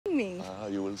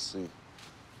you will see.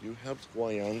 You helped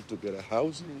Hawaiian to get a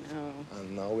house. I know.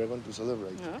 And now we're going to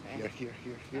celebrate. Oh, okay. Here.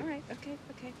 All right, okay.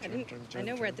 Turn, I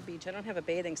know we're at the beach. I don't have a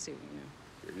bathing suit,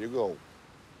 Here you go.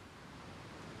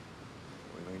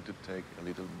 We're going to take a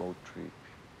little boat trip.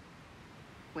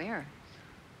 Where?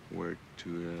 We're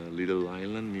to a little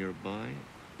island nearby.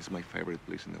 It's my favorite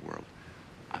place in the world.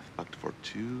 I've packed for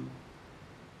 2.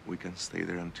 We can stay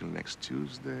there until next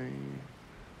Tuesday.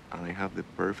 And I have the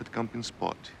perfect camping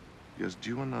spot. Just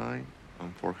you and I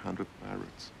and 400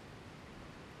 parrots.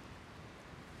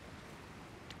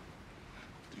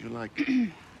 Do you like it?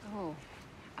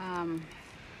 I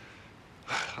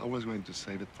was going to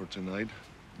save it for tonight,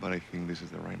 but I think this is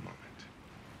the right moment.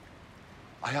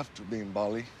 I have to be in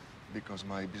Bali because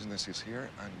my business is here,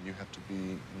 and you have to be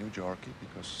in New York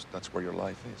because that's where your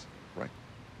life is, right?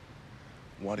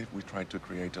 What if we try to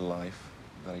create a life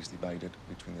that is divided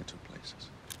between the 2 places?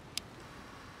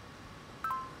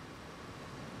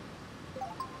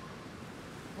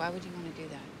 Why would you want to do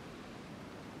that?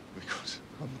 Because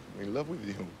I'm in love with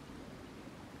you.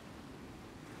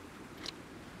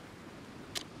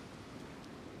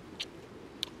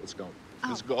 Let's go. Oh,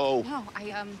 Let's go. No,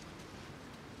 I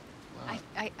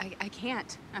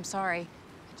can't. I'm sorry.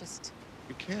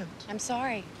 You can't. I'm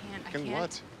sorry. I can't.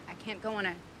 What? I can't go on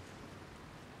a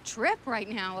trip right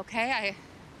now, okay? I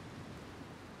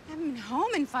haven't been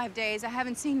home in 5 days. I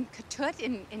haven't seen Katut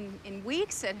in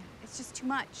weeks, and it's just too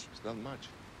much. It's not much.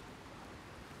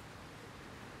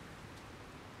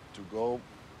 To go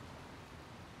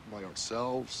by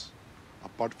ourselves,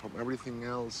 apart from everything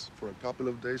else, for a couple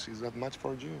of days, is that much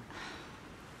for you?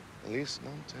 At least,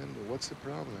 no, Tendo, what's the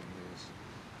problem, Liz?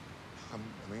 I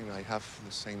mean, I have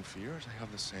the same fears, I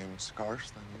have the same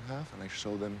scars that you have, and I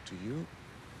show them to you.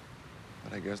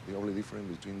 But I guess the only difference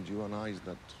between you and I is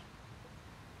that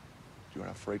you are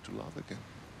afraid to love again.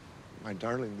 My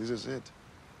darling, this is it.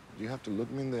 You have to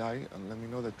look me in the eye and let me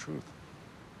know the truth.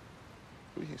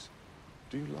 Please,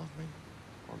 do you love me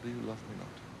or do you love me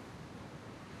not?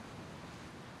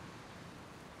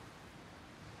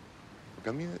 Look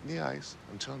at me in the eyes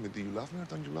and tell me, do you love me or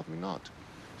don't you love me not?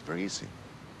 It's very easy.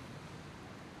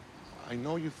 I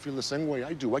know you feel the same way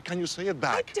I do. Why can't you say it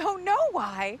back? I don't know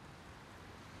why.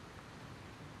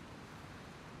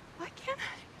 Why can't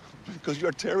I? Because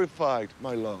you're terrified,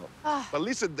 my love. But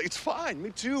listen, it's fine,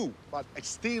 me too. But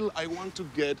I want to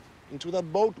get into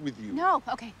that boat with you. No,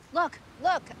 okay, look.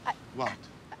 What?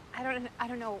 I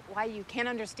don't know why you can't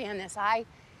understand this. I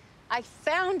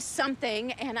found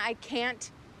something and I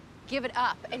can't give it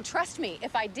up. And trust me,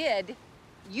 if I did,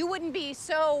 you wouldn't be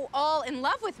so all in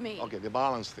love with me. Okay, the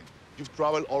balance thing. You've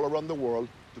traveled all around the world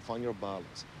to find your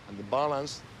balance. And the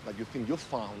balance that you think you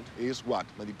found is what?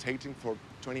 Meditating for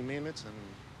 20 minutes and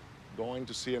going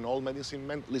to see an old medicine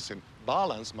man? Listen,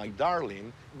 balance, my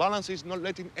darling, balance is not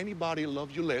letting anybody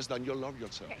love you less than you love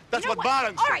yourself. Okay, That's what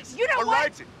balance All right, is. you know all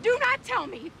what? Right? Do not tell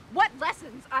me what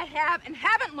lessons I have and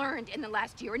haven't learned in the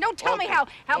last year. And don't tell me how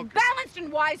balanced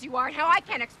and wise you are and how I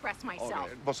can't express myself.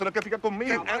 Okay. Você não quer ficar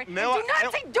comigo? Right. Do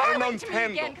not say darling to me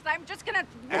again, because I'm just gonna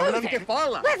lose it.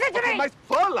 Listen to me!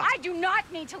 I do not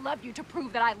need to love you to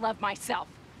prove that I love myself.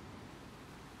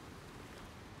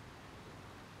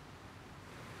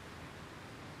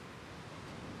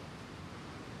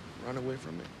 Run away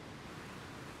from me.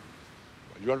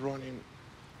 You're running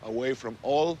away from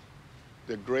all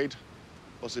the great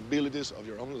possibilities of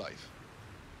your own life.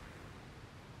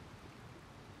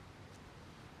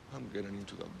 I'm getting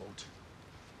into that boat.